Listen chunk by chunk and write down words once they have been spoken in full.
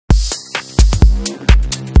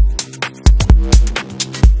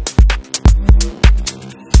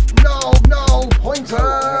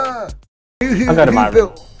who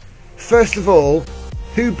built? First of all,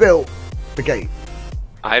 who built the gate?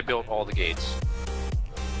 I built all the gates.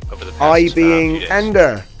 Over the past I few being days.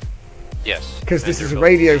 Ender. Yes. Because this Ender is a built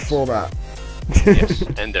radio the gates. format. Yes,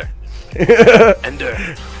 Ender.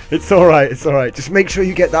 Ender. It's alright, it's alright. Just make sure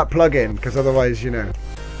you get that plug in, because otherwise, you know.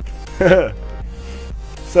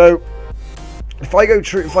 So, if I go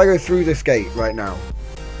through this gate right now.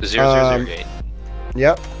 The 000 gate.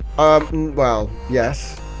 Yep. Well,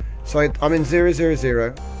 yes. So I'm in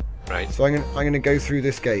 000. Right. So I'm gonna go through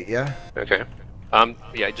this gate, yeah? Okay.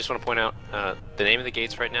 Yeah, I just want to point out the name of the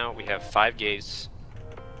gates right now. We have 5 gates.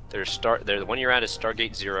 The one you're at is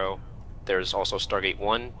Stargate 0. There's also Stargate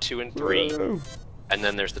 1, 2, and 3. Whoa. And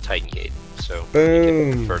then there's the Titan Gate. So Boom.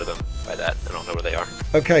 you can refer to them by that. I don't know where they are.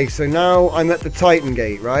 Okay, so now I'm at the Titan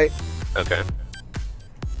Gate, right? Okay.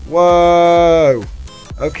 Whoa!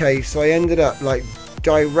 Okay, so I ended up like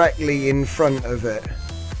directly in front of it.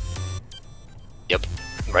 Yep.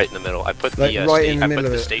 Right in the middle. I put Like, the right in the middle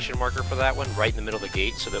of it. station marker for that one right in the middle of the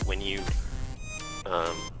gate, so that when you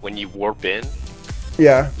warp in,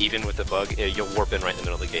 Yeah. even with the bug, you'll warp in right in the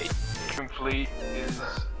middle of the gate. MushroomFleet is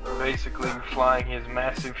basically flying his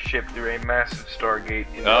massive ship through a massive Stargate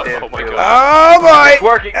in Oh, the dead oh my field. God. Oh boy! It's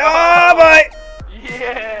working! Oh boy!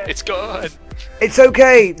 Yeah! It's gone. It's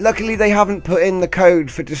okay. Luckily, they haven't put in the code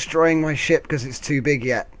for destroying my ship because it's too big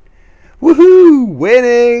yet. Woohoo!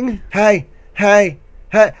 Winning! Hey, hey,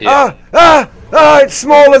 hey! Yeah. It's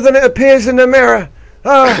smaller than it appears in the mirror.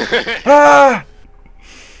 Ah!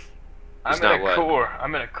 I'm It's in not a what? core.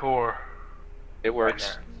 I'm in a core. It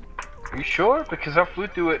works. Are you sure? Because I flew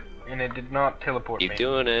through it and it did not teleport Keep me.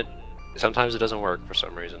 doing it. Sometimes it doesn't work for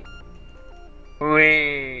some reason.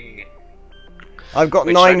 Whee! I've got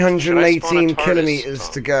Wait, should I spawn a 918 TARDIS? kilometers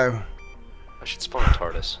Oh. to go. I should spawn a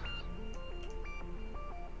TARDIS.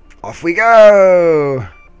 Off we go!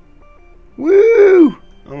 Woo!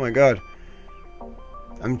 Oh my god.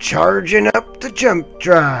 I'm charging up the jump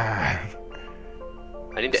drive.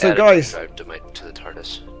 I need to So add guys- a drive to the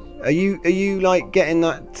TARDIS. Are you like getting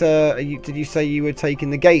that? Did you say you were taking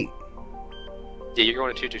the gate? Yeah, you're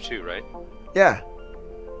going to 222, right? Yeah.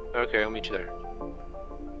 Okay, I'll meet you there.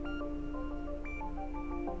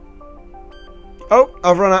 Oh,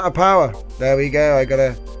 I've run out of power. There we go. I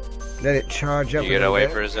gotta let it charge up. You a gotta little wait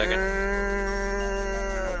bit. for a second.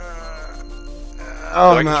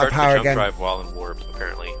 Oh, I I'm can out charge of power the jump again. drive while in warp,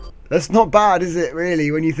 apparently. That's not bad, is it?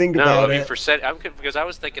 Really, when you think No, about I mean it. because I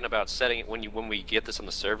was thinking about setting it when we get this on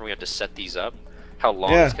the server, we have to set these up. How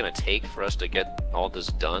long Yeah. it's gonna take for us to get all this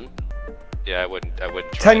done? Yeah, I wouldn't.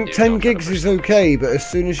 Try 10 gigs is okay, but as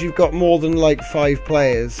soon as you've got more than like 5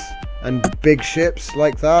 players and big ships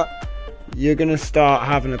like that, you're gonna start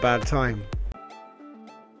having a bad time.